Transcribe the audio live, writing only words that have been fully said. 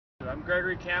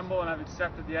Gregory Campbell, and I've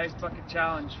accepted the Ice Bucket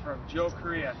Challenge from Joe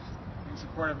Korea in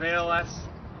support of ALS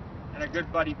and our good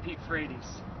buddy Pete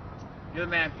Frates. You're the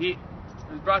man, Pete.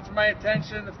 It was brought to my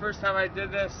attention the first time I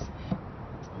did this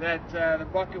that the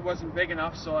bucket wasn't big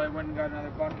enough, so I went and got another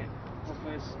bucket.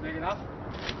 Hopefully this is big enough.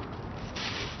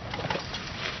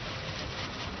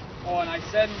 Oh, and I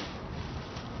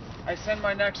send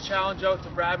my next challenge out to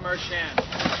Brad Marchand.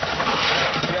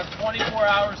 You have 24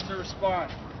 hours to respond.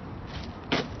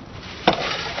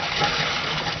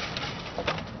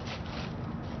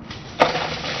 A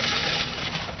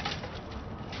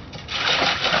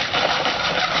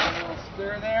little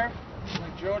stir there,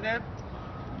 like Joe did.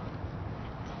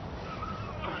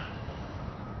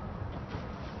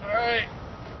 All right.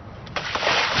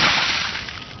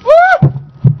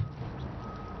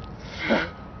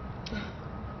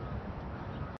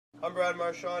 I'm Brad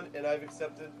Marchand, and I've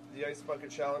accepted the Ice Bucket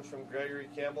Challenge from Gregory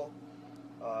Campbell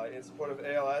in support of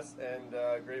ALS and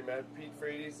great man Pete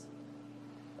Frates.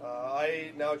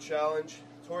 I now challenge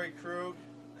Torey Krug,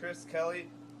 Chris Kelly,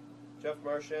 Jeff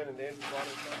Marchand, and Andrew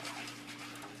Bonner.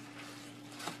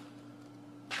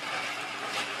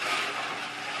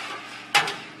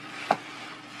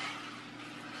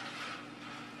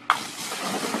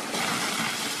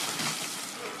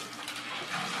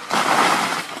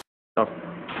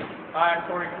 Hi, I'm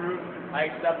Torey Krug. I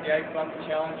accept the Ice Bucket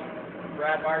Challenge from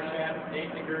Brad Marchand,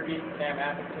 Nathan Gurby, Sam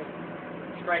Atkinson.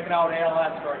 Striking out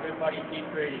ALS for our good buddy Pete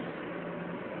Frates.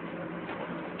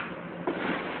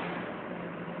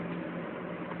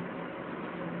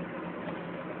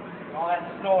 All that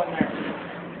snow in there.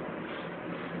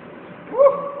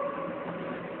 Woo!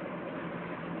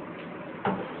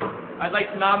 I'd like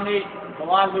to nominate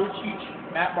Milan Lucic,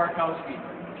 Matt Bartkowski.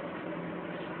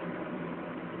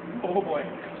 Oh boy.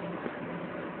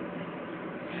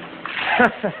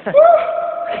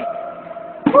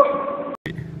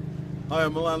 Hi,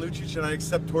 I'm Milan Lucic, and I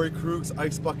accept Torey Krug's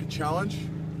Ice Bucket Challenge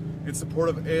in support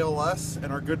of ALS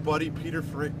and our good buddy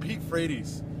Pete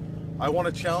Frates. I want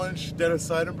to challenge Zdeno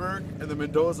Seidenberg and the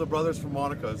Mendoza brothers from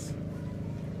Monica's.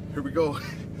 Here we go.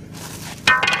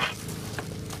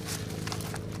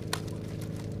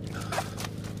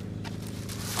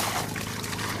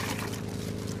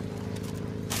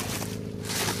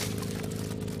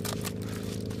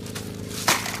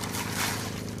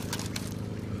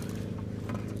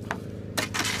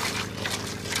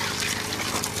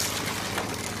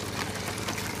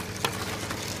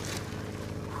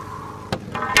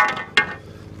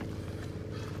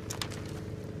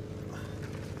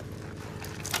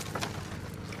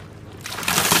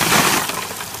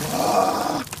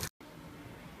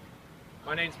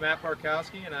 My name's Matt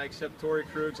Bartkowski, and I accept Torey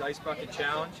Krug's Ice Bucket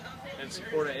Challenge in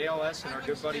support of ALS and our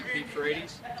good buddy Pete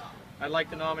Frates. I'd like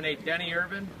to nominate Denny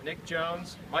Irvin, Nick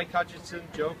Jones, Mike Hutchinson,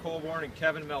 Joe Colborn, and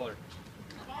Kevan Miller.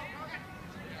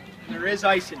 There is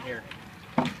ice in here.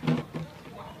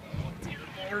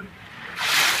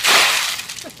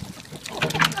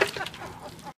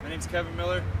 My name's Kevan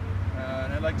Miller,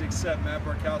 and I'd like to accept Matt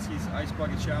Bartkowski's Ice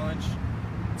Bucket Challenge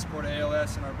in support of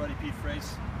ALS and our buddy Pete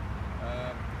Frates.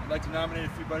 I'd like to nominate a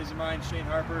few buddies of mine, Shane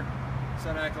Harper,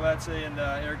 Son Akalatse, and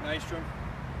Eric Nystrom.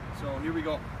 So here we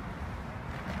go.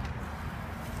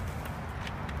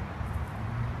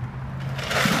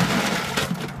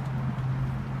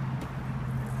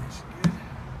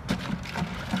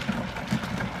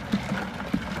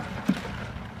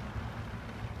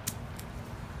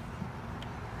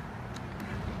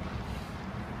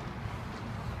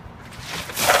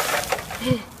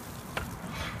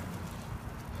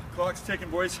 Clock's ticking,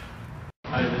 boys.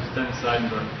 Hi, this is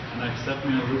Seidenberg, and I accept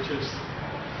Milan Lucic's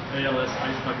ALS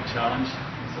Ice Bucket Challenge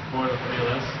in support of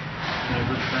ALS and our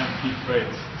good friend Pete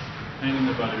Frates. Thank you,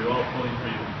 everybody. We're all pulling for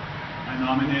you. I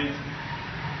nominate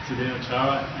Zdeno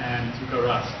Chara and Tuukka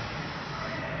Rask.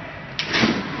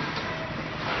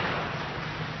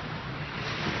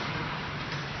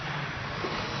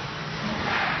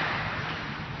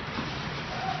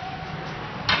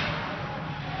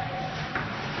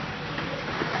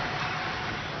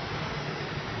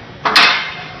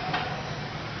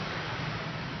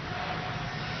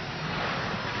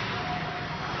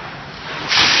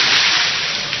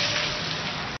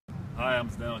 Hi, I'm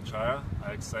Zdeno Chara.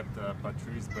 I accept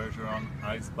Patrice Bergeron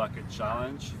Ice Bucket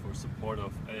Challenge for support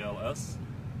of ALS.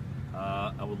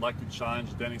 I would like to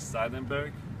challenge Dennis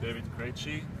Seidenberg, David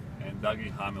Krejci, and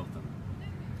Dougie Hamilton.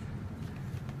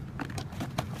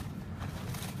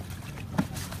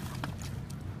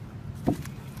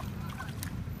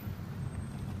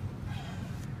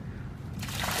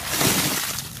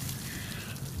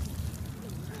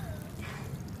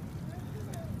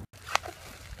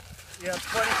 You have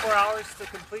 24 hours to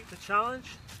complete the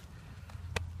challenge.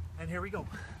 And here we go.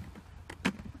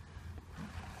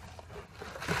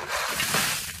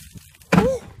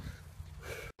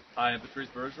 I am Patrice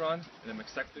Bergeron, and I'm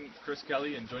accepting Chris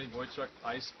Kelly and Johnny Boychuk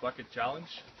Ice Bucket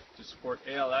Challenge to support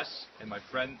ALS and my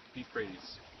friend Pete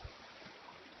Frates.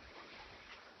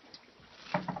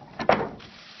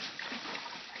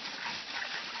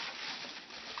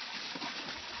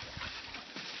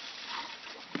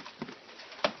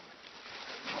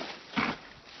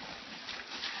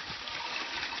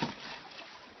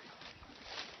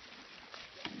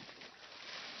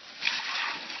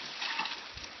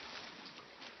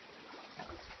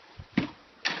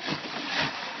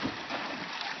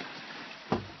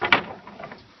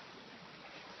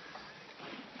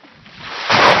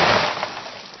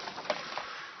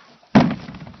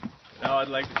 Now I'd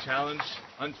like to challenge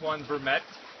Antoine Vermette,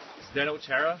 Zdeno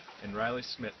Chara, and Riley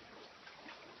Smith.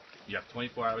 You have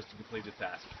 24 hours to complete the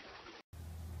task.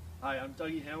 Hi, I'm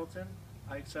Dougie Hamilton.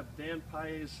 I accept Dan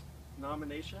Paille's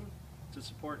nomination to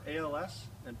support ALS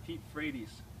and Pete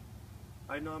Frates.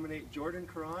 I nominate Jordan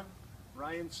Caron,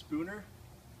 Ryan Spooner,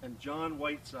 and John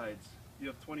Whitesides. You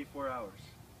have 24 hours.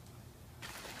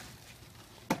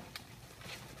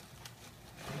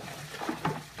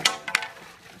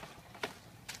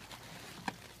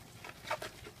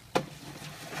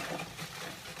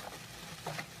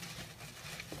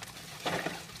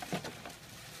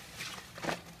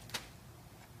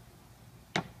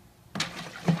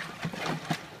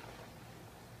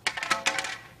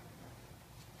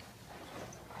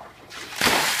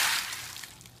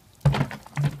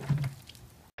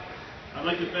 I'd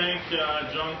like to thank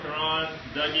John Caron,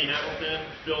 Dougie Hamilton,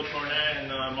 Phil Cornet,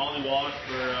 and Molly Walsh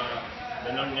for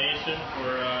the nomination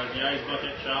for the Ice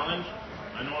Bucket Challenge.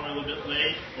 I know I'm a little bit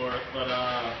late for it, but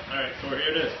alright, so here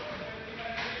it is.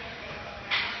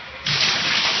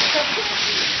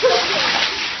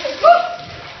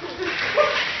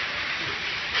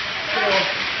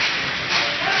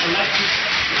 I'd like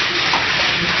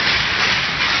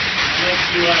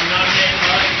to nominate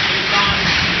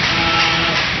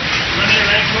René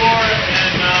Rancourt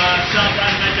and South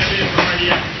Island from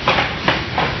RDS.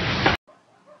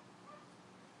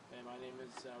 Hey, my name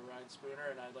is Ryan Spooner,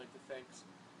 and I'd like to thank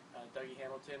Dougie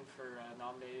Hamilton for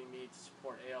nominating me to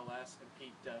support ALS and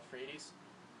Pete Frates.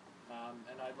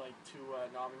 And I'd like to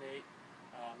nominate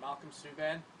Malcolm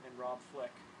Subban and Rob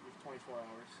Flick. You have 24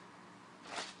 hours.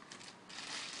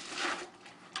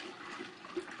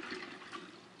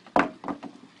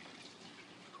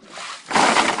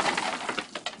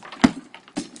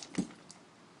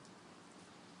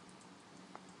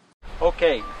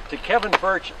 Okay, to Kevin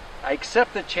Birch, I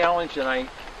accept the challenge, and I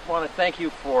want to thank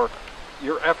you for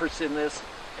your efforts in this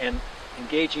and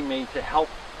engaging me to help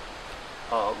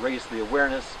raise the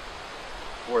awareness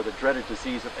for the dreaded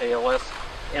disease of ALS,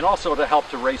 and also to help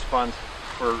to raise funds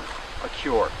for a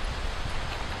cure.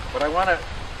 But I want to,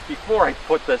 before I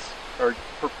put this or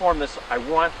perform this, I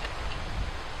want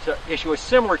to issue a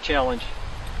similar challenge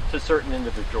to certain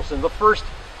individuals. And the first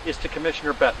is to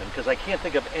Commissioner Bettman, because I can't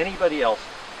think of anybody else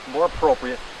more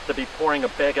appropriate to be pouring a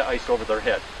bag of ice over their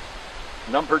head.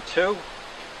 Number two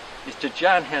is to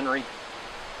John Henry,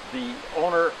 the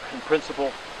owner and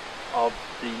principal of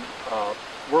the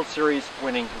World Series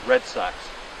winning Red Sox,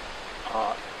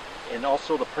 and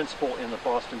also the principal in the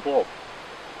Boston Globe.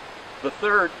 The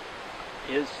third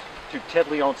is to Ted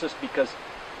Leonsis, because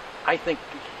I think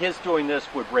his doing this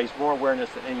would raise more awareness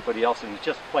than anybody else, and he's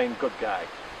just a plain good guy,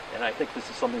 and I think this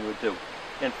is something he would do.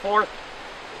 And fourth,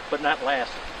 but not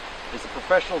last, is a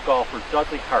professional golfer,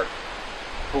 Dudley Hart,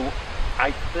 who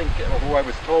I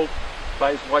was told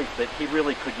by his wife that he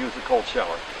really could use a cold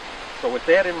shower. So with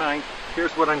that in mind,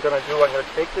 here's what I'm going to do. I'm going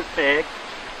to take this bag,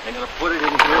 I'm going to put it in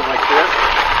here like this.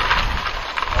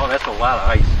 Oh, that's a lot of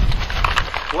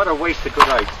ice. What a waste of good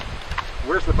ice.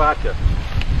 Where's the vodka?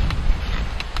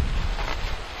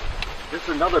 This is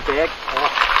another bag.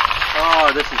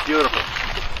 Oh, this is beautiful.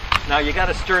 Now you got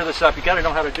to stir this up. You got to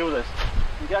know how to do this.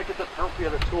 You got to get the healthy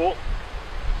of the tool.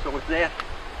 So with that,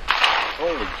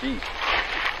 holy jeez,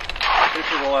 this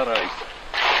is a lot of ice.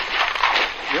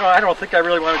 You know, I don't think I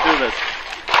really want to do this.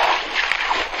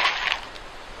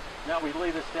 Now we lay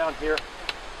this down here.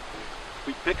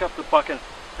 We pick up the bucket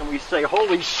and we say,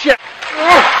 holy shit!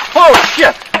 Oh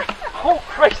shit! Oh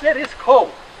Christ, that is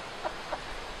cold.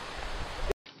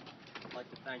 I'd like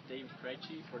to thank David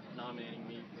Krejci for nominating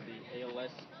me for the ALS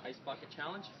Ice Bucket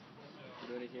Challenge.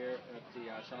 We're doing it here at the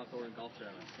Sean Thornton Golf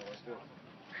Tournament, so let's do it.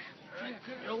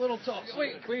 You're a little tall.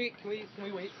 Wait, can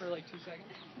we wait for like 2 seconds?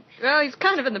 Well, he's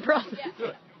kind of in the process. Do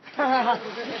it.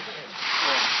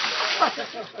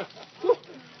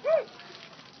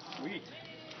 Sweet.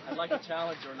 I'd like to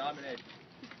challenge or nominate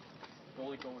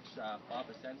goalie coach Bob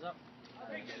Essenza,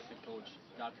 and assistant coach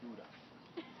Doc Huda.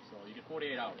 So you get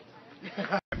 48 hours.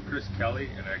 I'm Chris Kelly,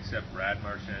 and I accept Brad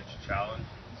Marchand's challenge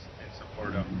in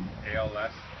support of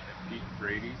ALS and Pete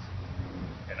Frates.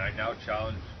 And I now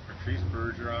challenge Patrice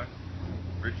Bergeron,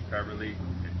 Rich Peverly,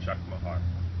 and Chuck Mahar.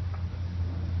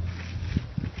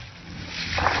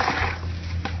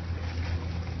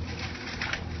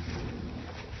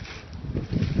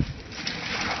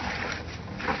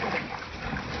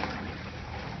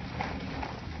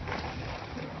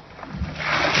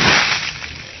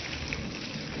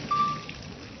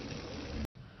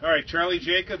 All right, Charlie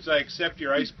Jacobs, I accept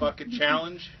your Ice Bucket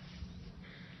Challenge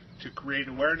to create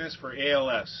awareness for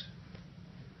ALS.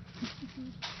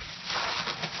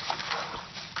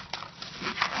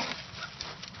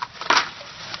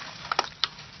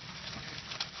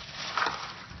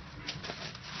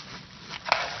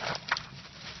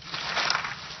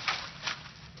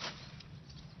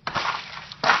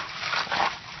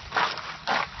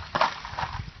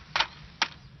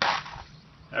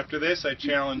 After this, I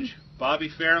challenge Bobby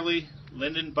Fairley,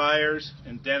 Lyndon Byers,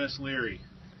 and Dennis Leary.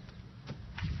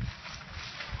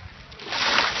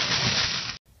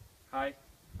 Hi,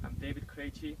 I'm David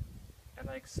Krejci, and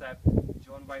I accept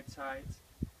John Whiteside's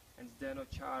and Zdeno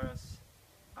Chara's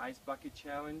Ice Bucket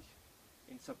Challenge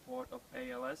in support of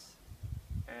ALS.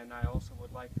 And I also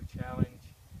would like to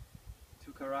challenge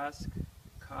Tuukka Rask,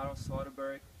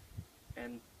 Seidenberg,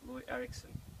 and Louis Eriksson.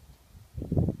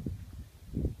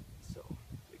 So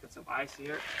we got some ice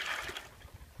here.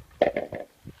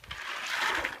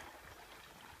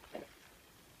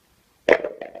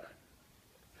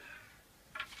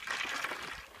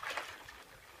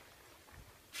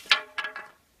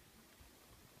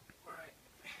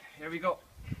 Here we go.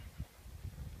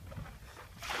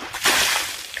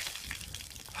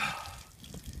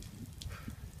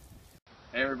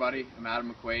 Hey everybody, I'm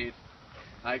Adam McQuaid.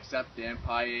 I accept Dan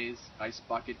Paille's Ice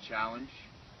Bucket Challenge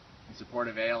in support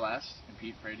of ALS and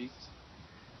Pete Frates.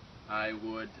 I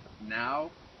would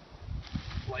now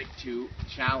like to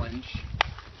challenge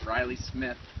Riley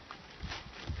Smith.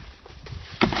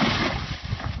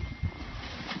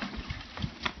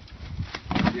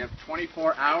 You have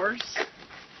 24 hours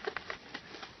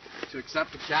to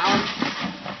accept the challenge,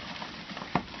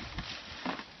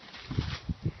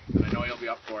 and I know you'll be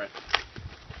up for it.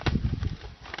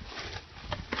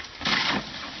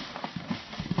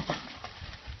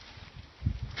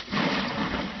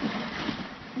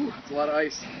 Ooh, that's a lot of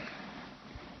ice.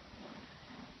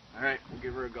 Alright, we'll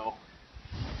give her a go.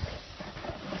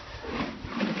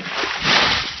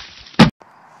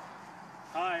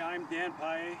 Hi, I'm Dan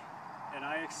Paille, and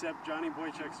I accept Johnny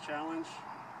Boychuk's challenge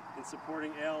in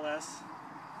supporting ALS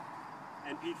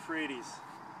and Pete Frates.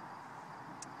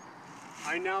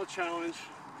 I now challenge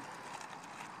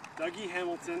Dougie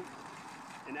Hamilton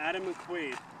and Adam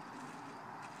McQuaid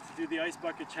to do the Ice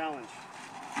Bucket Challenge.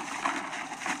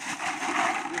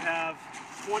 You have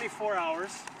 24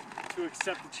 hours to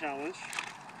accept the challenge.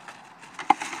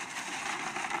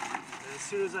 And as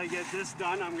soon as I get this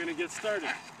done, I'm going to get started.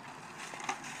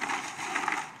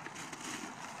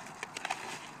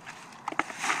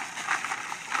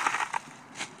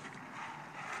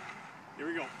 Here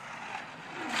we go.